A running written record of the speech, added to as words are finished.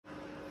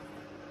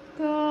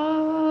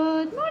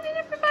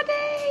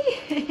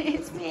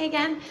me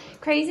again,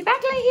 Crazy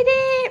Bag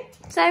Lady.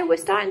 So we're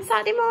starting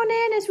Saturday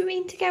morning as we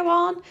mean to go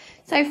on.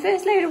 So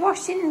first load of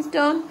washing's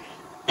done.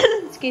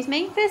 Excuse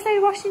me. First load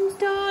of washing's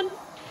done.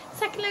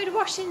 Second load of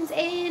washing's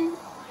in.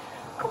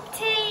 Cup of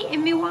tea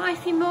in my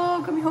wifey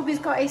mug. And my hubby's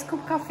got his cup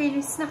of coffee in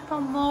his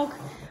snap-on mug.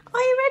 Are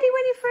you ready,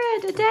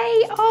 Winifred? A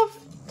day of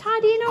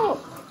tidying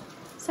up.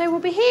 So we'll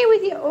be here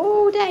with you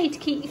all day to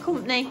keep you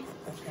company.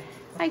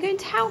 Are you going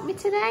to help me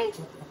today?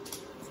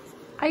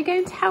 Are you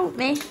going to help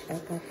me?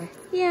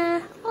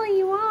 Yeah. Oh,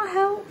 you are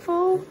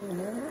helpful.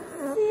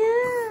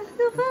 Yeah,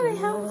 you're very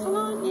helpful,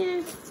 aren't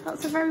you?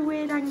 That's a very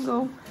weird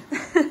angle.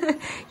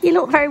 You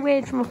look very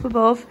weird from up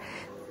above.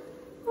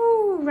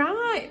 Oh,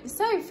 right.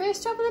 So,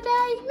 first job of the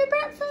day, my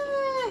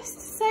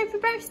breakfast. So, for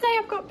breakfast today,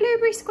 I've got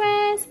blueberry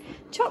squares,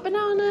 chopped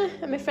banana,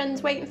 and my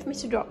friend's waiting for me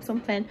to drop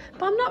something.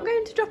 But I'm not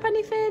going to drop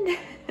anything.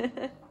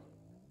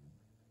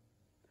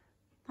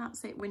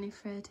 That's it,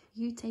 Winifred.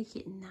 You take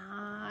it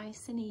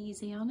nice and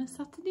easy on a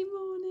Saturday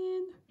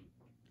morning.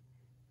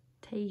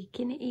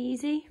 Taking it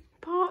easy,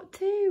 part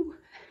 2.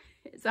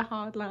 It's a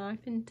hard life,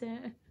 isn't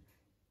it?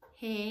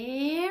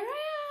 Here I am.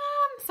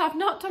 So I've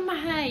not done my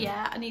hair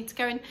yet. I need to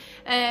go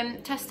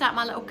and test out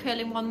my little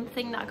curling-one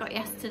thing that I got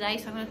yesterday.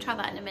 So I'm going to try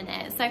that in a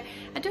minute. So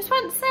I just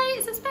want to say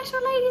it's a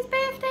special lady's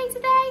birthday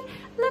today.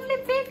 Lovely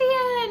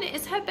Vivian.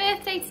 It's her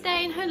birthday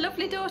today and her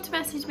lovely daughter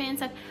messaged me and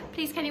said,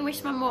 please can you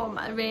wish my mum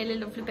a really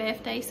lovely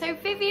birthday. So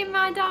Vivian,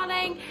 my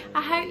darling,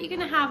 I hope you're going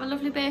to have a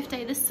lovely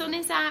birthday. The sun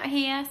is out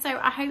here, so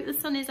I hope the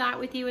sun is out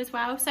with you as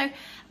well. So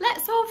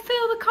let's all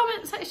fill the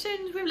comment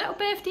sections with little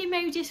birthday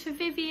emojis for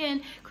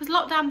Vivian, because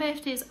lockdown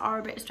birthdays are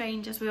a bit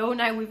strange, as we all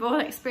know. We've all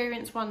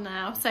experienced one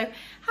now. So happy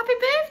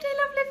birthday,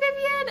 lovely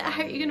Vivian. I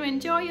hope you're going to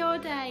enjoy your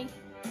day.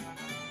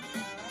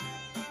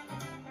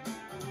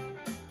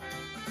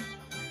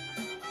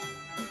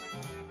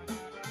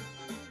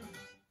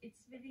 It's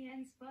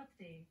Vivian's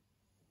birthday.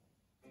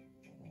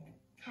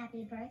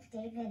 Happy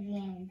birthday,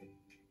 Vivian.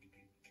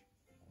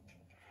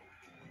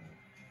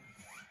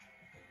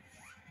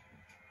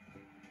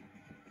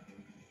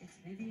 It's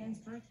Vivian's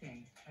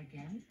birthday.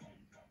 Again?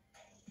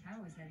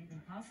 How is that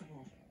even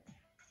possible?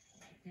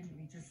 Didn't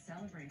we just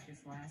celebrate this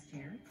last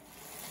year?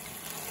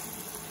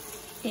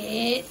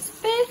 It's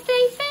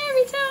birthday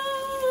fairy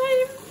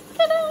time!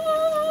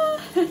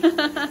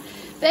 Ta-da!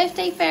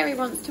 Birthday fairy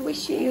wants to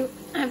wish you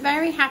a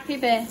very happy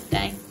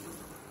birthday.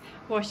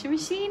 Washing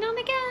machine on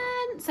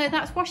again. So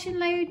that's washing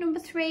load number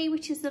 3,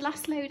 which is the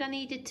last load I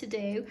needed to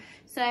do.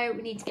 So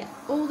we need to get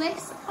all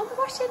this on the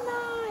washing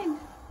line.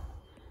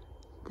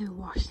 The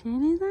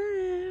washing is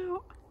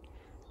out.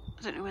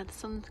 I don't know where the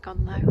sun's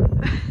gone though.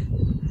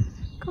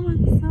 Come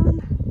on, sun.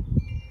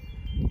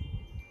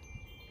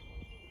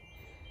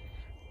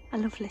 I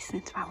love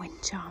listening to my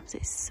wind chimes.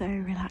 It's so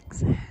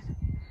relaxing.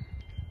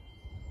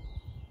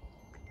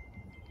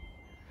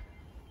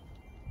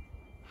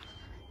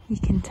 You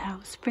can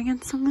tell spring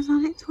and summer's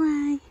on its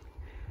way.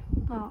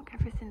 Look,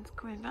 everything's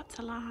coming back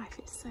to life.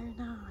 It's so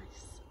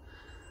nice.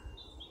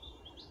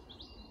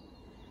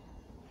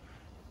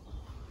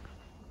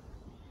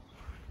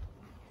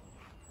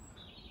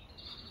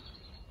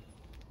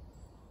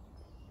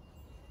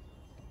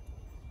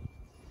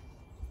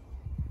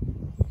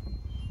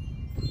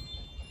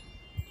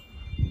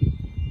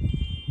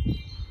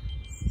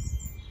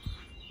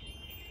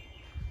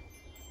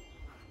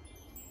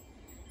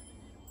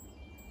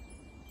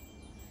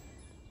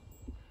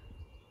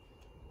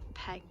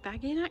 Peg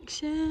bag in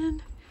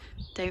action.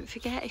 Don't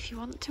forget, if you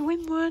want to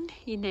win one,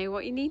 you know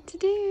what you need to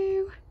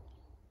do.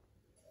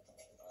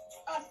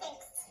 Oh,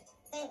 thanks.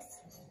 Thanks.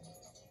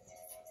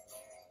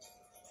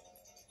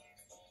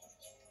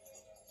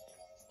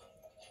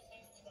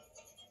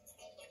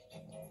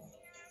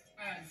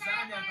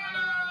 Happy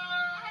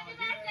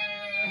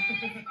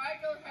birthday!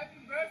 Michael, happy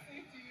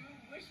birthday to you.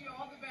 Wish you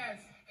all the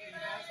best. Happy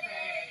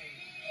birthday!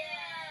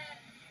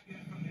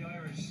 Yeah. From the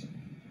Irish.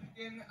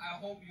 Again, I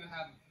hope you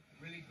have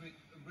really great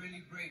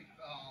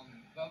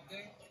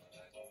birthday.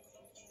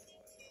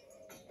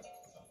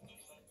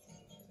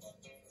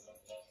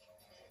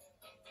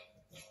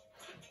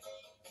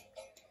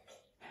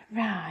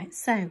 Right,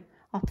 so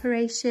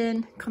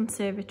Operation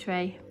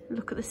Conservatory.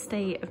 Look at the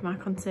state of my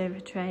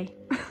conservatory.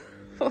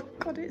 Oh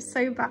God, it's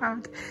so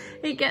bad.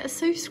 It gets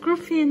so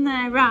scruffy in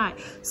there. Right,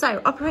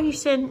 so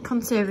Operation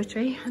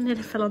Conservatory. I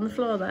nearly fell on the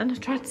floor then. I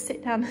tried to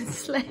sit down and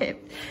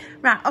slipped.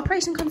 Right,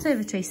 Operation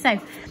Conservatory.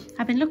 So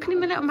I've been looking in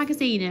my little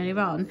magazine earlier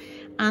on,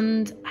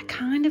 and I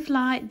kind of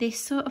like this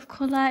sort of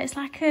colour. It's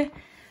like a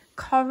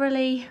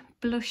corally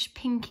blush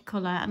pinky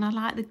colour, and I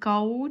like the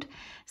gold.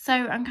 So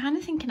I'm kind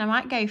of thinking I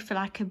might go for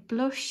like a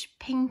blush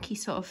pinky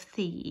sort of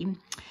theme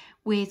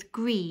with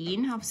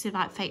green, obviously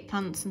like fake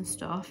plants and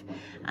stuff,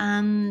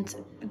 and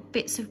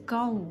bits of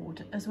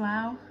gold as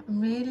well. I'm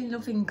really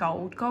loving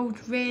gold.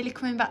 Gold's really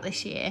coming back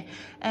this year.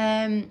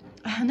 I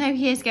know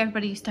years ago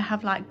everybody used to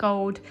have like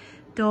gold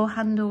door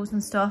handles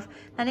and stuff,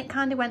 then it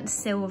kind of went to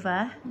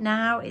silver.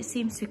 Now it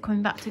seems to be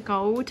coming back to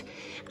gold,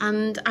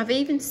 and I've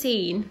even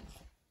seen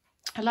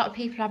a lot of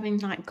people having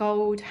like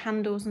gold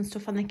handles and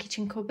stuff on their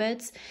kitchen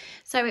cupboards.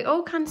 So it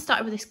all kind of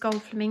started with this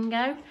gold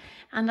flamingo,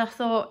 and I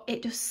thought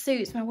it just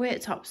suits my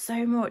worktop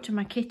so much in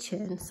my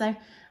kitchen. So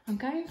I'm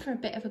going for a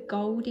bit of a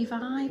goldy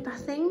vibe, I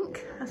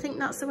think. I think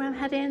that's the way I'm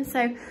heading.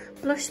 So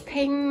blush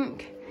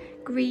pink,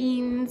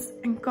 greens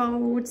and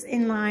golds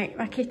in like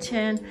my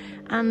kitchen,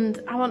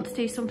 and I want to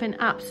do something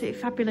absolutely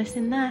fabulous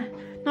in there.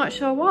 Not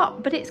sure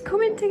what, but it's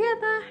coming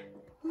together.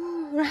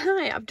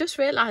 Right, I've just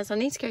realised I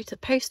need to go to the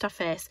post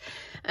office.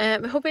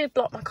 My hubby had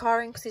blocked my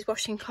car in because he's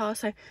washing cars,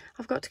 so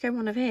I've got to go in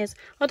one of his.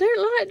 I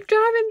don't like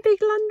driving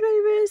big Land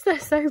Rovers, they're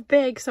so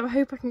big, so I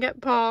hope I can get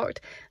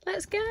parked.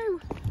 Let's go.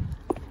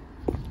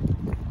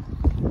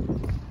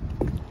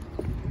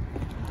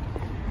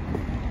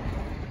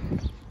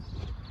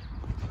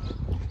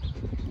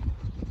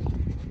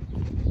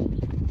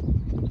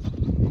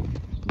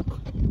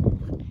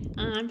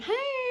 I'm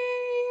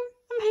home,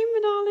 my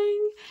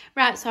darling.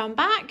 Right, so I'm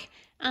back,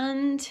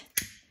 and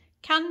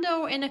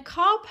candle in a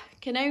cob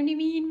can only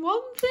mean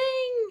one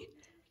thing.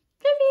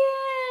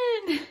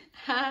 Vivian,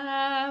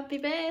 happy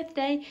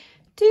birthday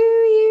to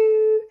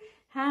you.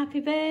 Happy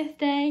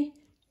birthday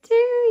to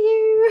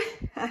you.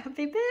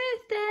 Happy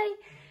birthday,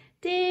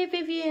 dear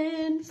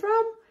Vivian,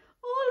 from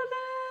all of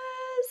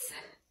us.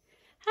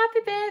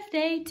 Happy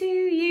birthday to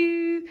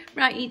you.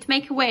 Right, you need to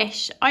make a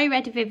wish. Are you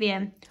ready,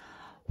 Vivian?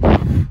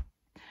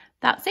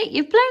 That's it,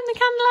 you've blown the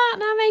candle out,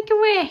 now make a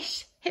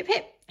wish. Hip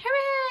hip,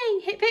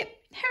 hooray! Hip hip,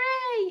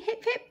 hooray!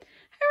 Hip hip,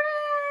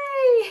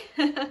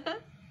 hooray!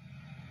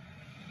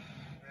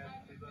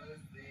 Happy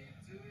birthday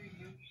to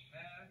you.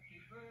 Happy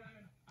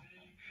birthday,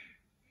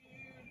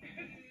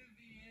 dear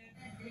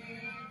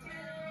Vivian.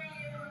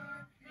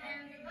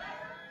 Happy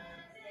birthday,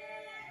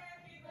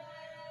 happy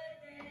birthday,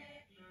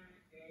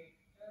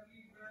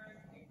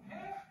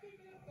 happy birthday to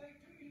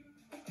you.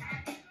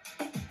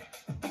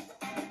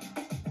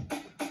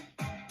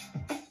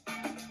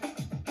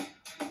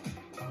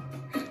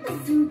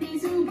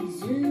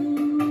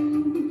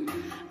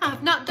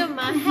 I've not done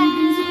my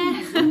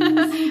hair.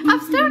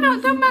 I've still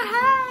not done my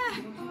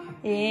hair.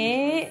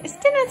 It's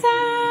dinner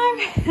time.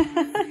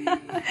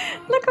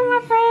 Look at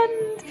my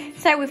friend.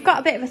 So we've got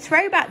a bit of a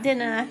throwback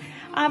dinner.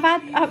 I've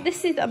had,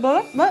 this is,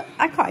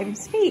 I can't even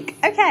speak.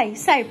 Okay,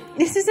 so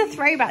this is a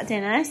throwback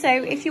dinner. So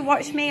if you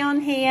watch me on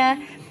here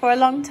for a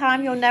long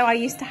time, you'll know I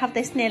used to have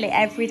this nearly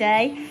every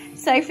day.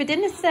 So for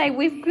dinner today,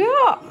 we've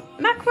got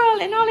mackerel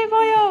in olive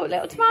oil,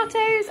 little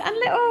tomatoes and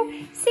little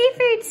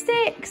seafood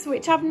sticks,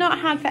 which I've not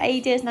had for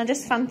ages, and I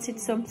just fancied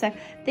some. So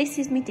this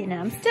is my dinner.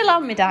 I'm still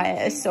on my diet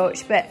as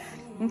such, but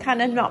I'm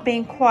kind of not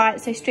being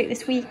quite so strict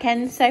this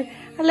weekend. So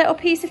a little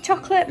piece of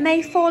chocolate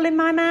may fall in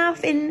my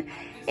mouth in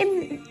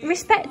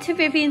respect to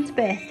Vivian's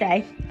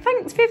birthday.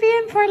 Thanks,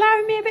 Vivian, for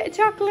allowing me a bit of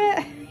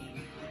chocolate.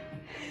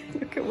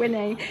 Look at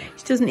Winnie.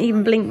 She doesn't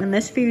even blink when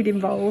there's food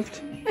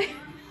involved.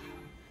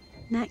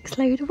 Next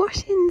load of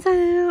washings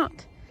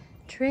out.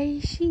 Tray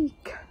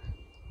chic.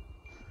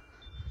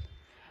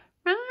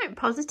 Right,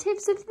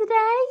 positives of the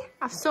day.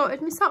 I've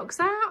sorted my socks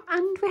out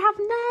and we have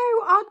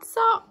no odd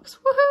socks.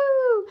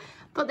 Woohoo!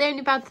 But the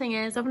only bad thing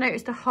is I've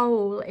noticed a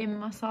hole in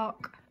my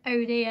sock.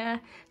 Oh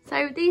dear.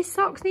 So these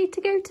socks need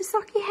to go to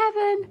socky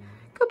heaven.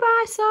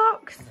 Goodbye,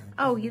 socks.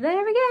 Oh, you're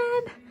there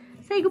again.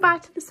 Say goodbye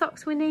to the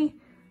socks, Winnie.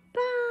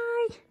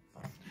 Bye.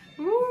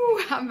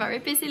 Ooh, I'm very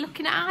busy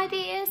looking at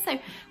ideas. So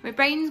my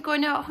brain's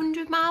going at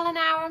 100 miles an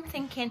hour. I'm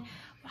thinking,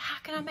 well, how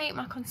can I make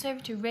my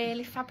conservatory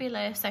really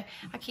fabulous? So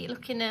I keep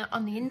looking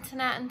on the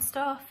internet and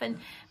stuff, and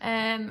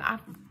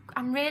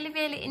I'm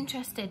really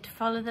interested to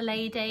follow the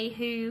lady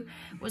who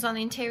was on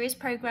the interiors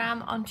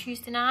programme on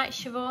Tuesday night,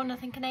 Siobhan, I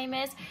think her name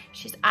is.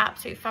 She's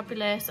absolutely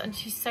fabulous and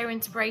she's so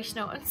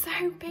inspirational and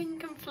so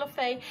pink and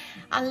fluffy.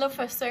 I love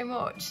her so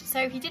much.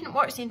 So if you didn't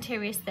watch the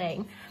interiors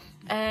thing,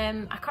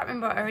 I can't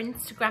remember what her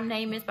Instagram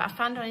name is, but I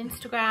found her on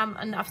Instagram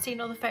and I've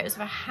seen all the photos of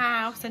her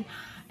house and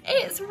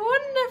it's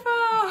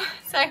wonderful.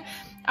 So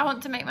I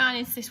want to make mine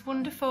into this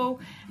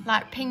wonderful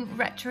like pink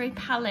retro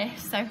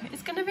palace, so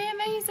it's going to be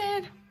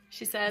amazing,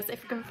 she says,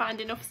 if we can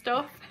find enough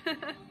stuff.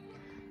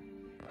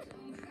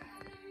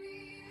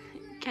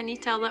 Can you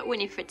tell that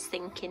Winifred's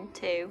thinking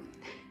too?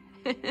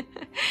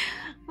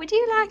 Would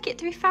you like it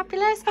to be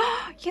fabulous?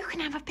 Oh, you can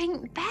have a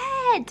pink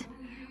bed.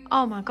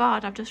 Oh my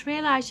god, I've just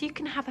realised you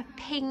can have a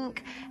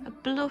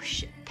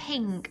blush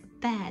pink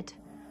bed.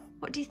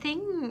 What do you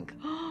think?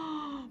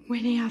 Oh,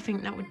 Winnie, I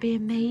think that would be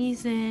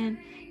amazing.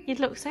 You'd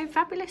look so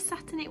fabulous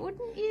sat in it,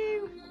 wouldn't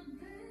you?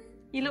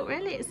 You look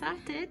really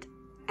excited.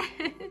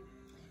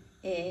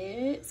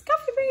 It's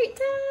coffee break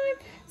time.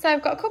 So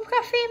I've got a cup of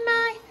coffee in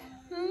my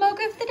mug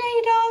of the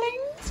day,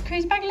 darlings.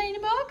 Crazy Baglady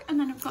mug. And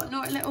then I've got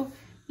a little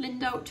Lynn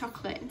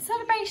chocolate in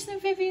celebration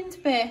of Vivian's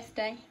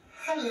birthday.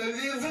 Hello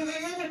there,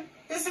 Vivian.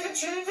 Is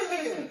it you,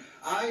 Vivian?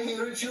 I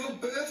hear it's your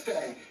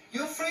birthday.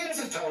 Your friends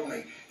have told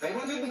me. They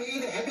wanted me,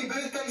 the happy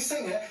birthday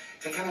singer,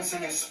 to come and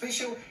sing a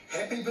special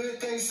happy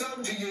birthday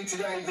song to you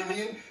today,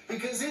 Vivian,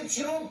 because it's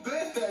your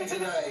birthday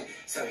today.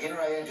 So here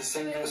I am to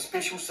sing you a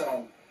special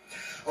song.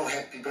 Oh,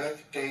 happy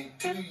birthday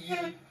to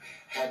you.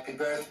 Happy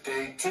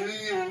birthday to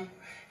you.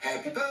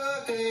 Happy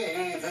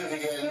birthday,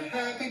 Vivian.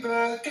 Happy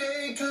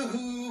birthday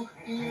to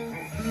you.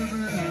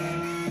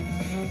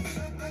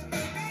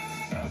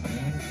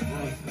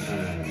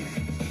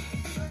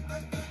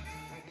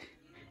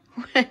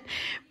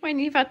 when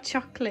you've had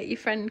chocolate, your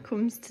friend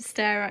comes to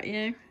stare at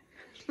you.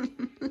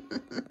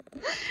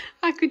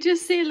 I could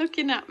just see her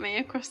looking at me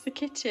across the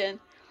kitchen.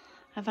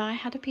 Have I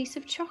had a piece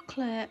of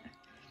chocolate?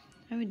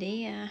 Oh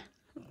dear.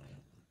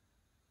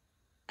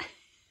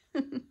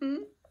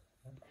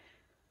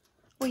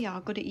 We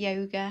are good at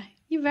yoga.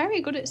 You're very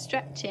good at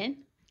stretching.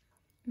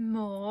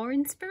 More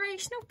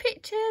inspirational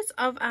pictures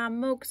of our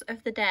mugs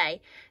of the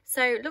day.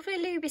 So lovely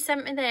Luby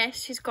sent me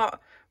this. She's got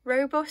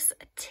robust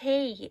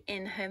tea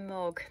in her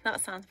mug.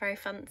 That sounds very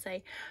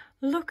fancy.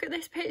 Look at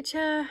this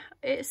picture.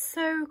 It's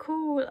so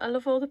cool. I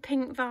love all the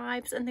pink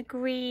vibes and the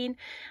green.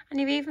 And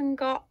you've even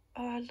got,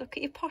 oh, look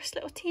at your posh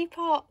little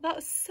teapot.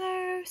 That's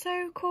so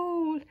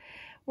cool.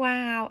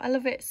 Wow, I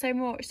love it so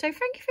much. So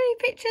thank you for your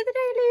picture of the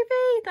day,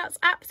 Luby. That's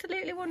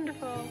absolutely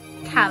wonderful.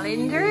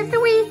 Calendar of the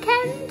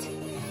weekend.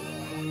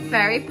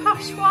 Very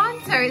posh one.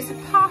 So it's a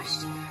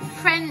posh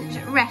French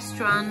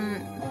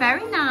restaurant.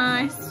 Very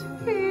nice.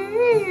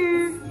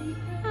 Ooh.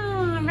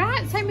 Oh,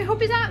 right, so my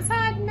hubby's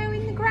outside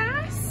mowing the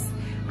grass.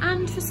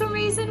 And for some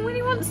reason,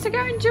 Winnie wants to go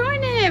and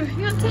join him.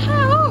 You want to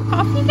help?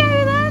 Off you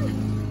go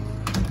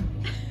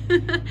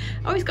then.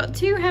 Oh, he's got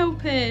two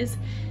helpers.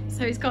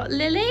 So he's got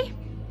Lily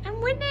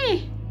and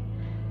Winnie.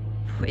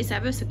 It's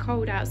ever so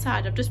cold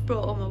outside. I've just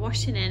brought all my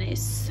washing in.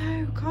 It's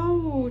so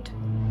cold.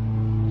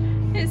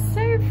 It's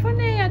so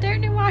funny. I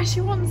don't know why she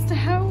wants to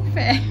help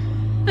it.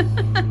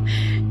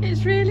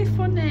 It's really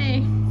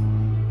funny.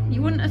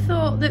 You wouldn't have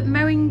thought that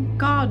mowing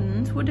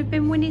gardens would have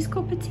been Winnie's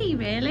cup of tea,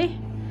 really.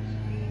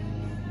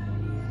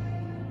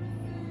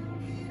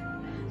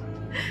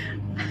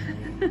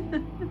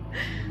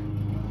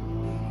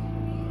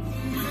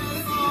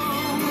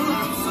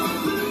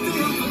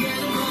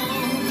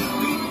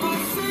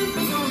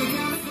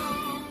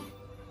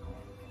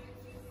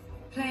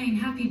 Playing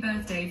Happy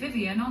Birthday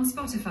Vivian on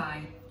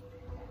Spotify.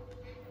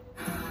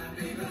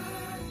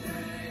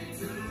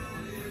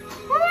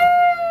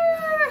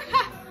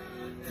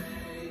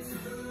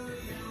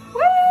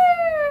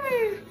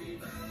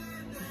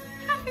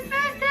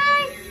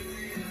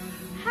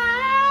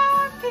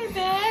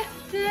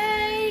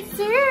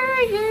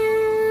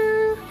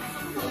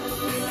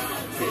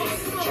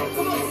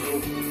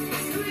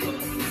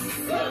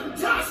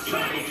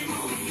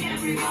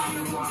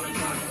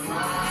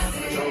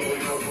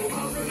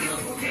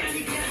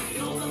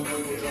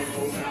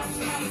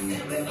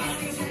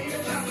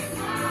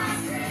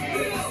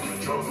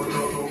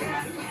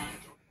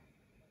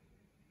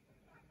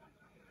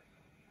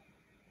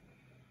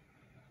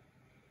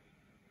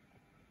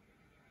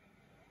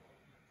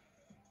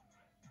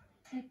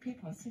 해피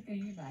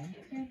버스데이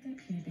마이크드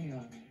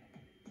기대요.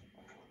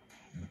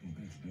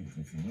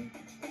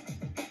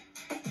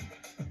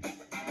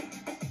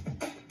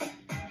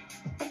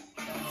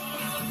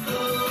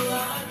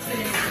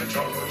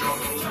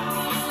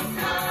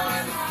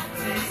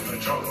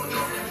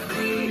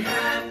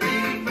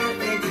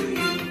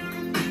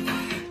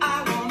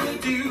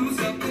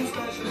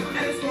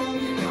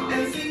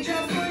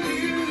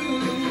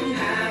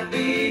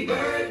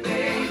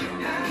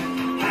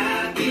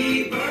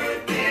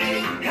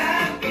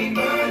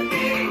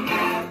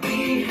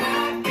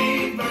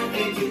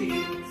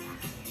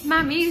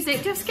 My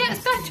music just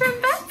gets better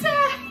and better.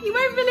 You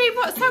won't believe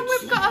what song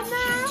we've got on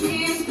now.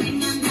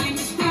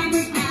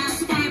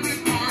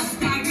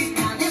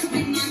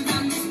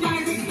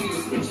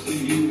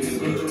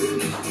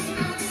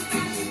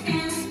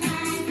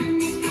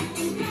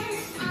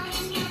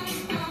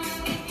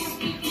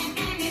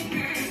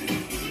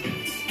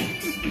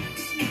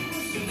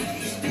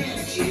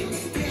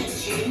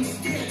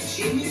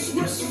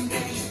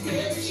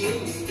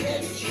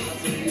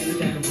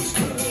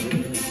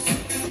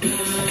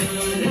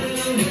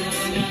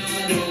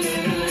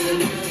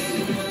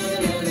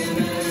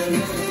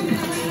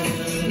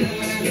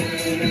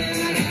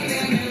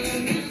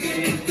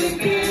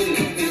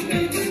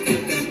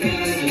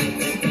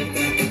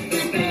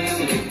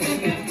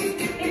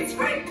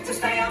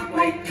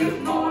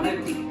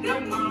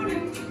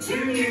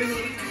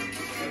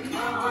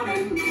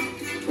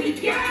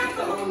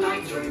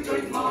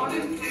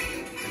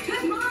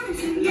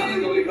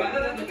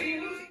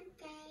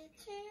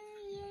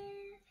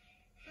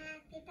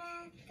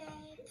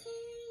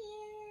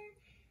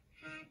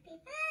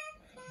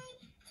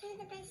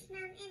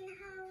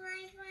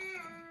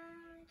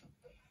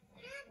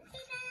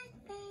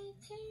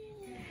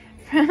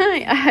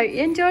 Right, I hope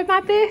you enjoyed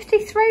my birthday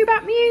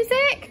throwback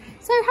music.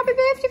 So happy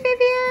birthday,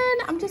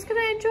 Vivian. I'm just going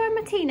to enjoy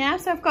my tea now.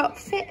 So I've got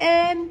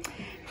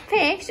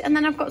fish, and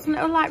then I've got some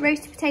little like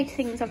roasted potato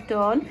things I've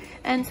done,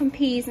 and some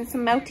peas and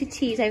some melted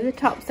cheese over the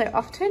top. So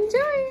off to enjoy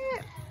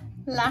it.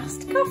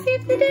 Last coffee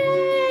of the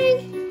day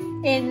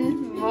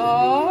in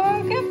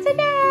vlog of the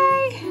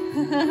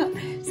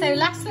day. So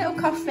last little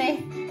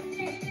coffee.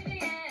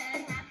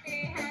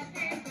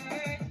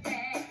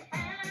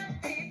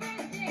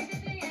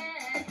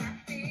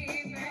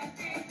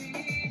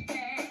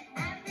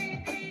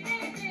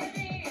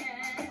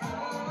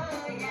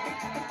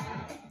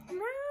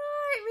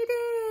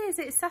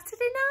 It's Saturday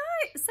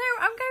night, so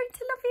I'm going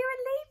to love you and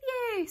leave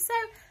you. So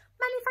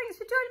many thanks thanks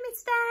for joining me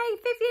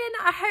today. Vivian,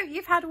 I hope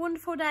you've had a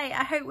wonderful day.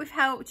 I hope we've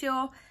helped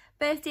your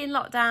birthday in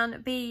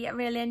lockdown be a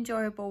really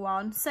enjoyable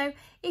one. So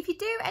if you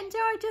do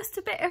enjoy just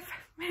a bit of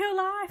real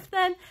life,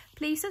 then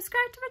please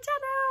subscribe to my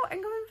channel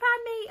and come and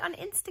find me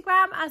on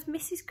Instagram as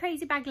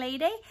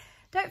mrscrazybaglady.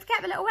 Don't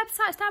forget the little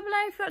websites down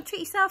below if you want to treat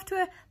yourself to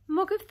a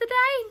mug of the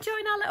day.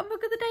 Join our little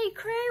mug of the day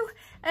crew.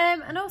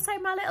 And also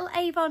my little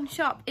Avon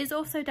shop is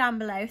also down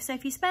below. So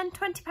if you spend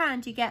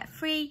 £20, you get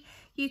free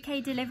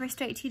UK delivery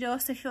straight to your door.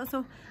 So if you want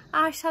some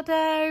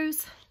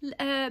eyeshadows,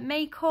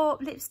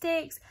 makeup,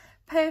 lipsticks,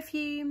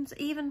 perfumes,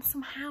 even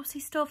some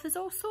housey stuff, there's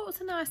all sorts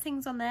of nice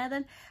things on there,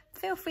 then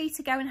feel free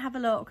to go and have a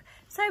look.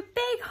 So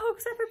big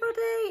hugs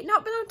everybody.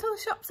 Not been until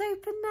the shop's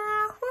open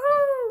now.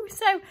 Woohoo!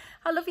 So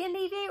I love you and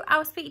leave you.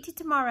 I'll speak to you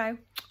tomorrow.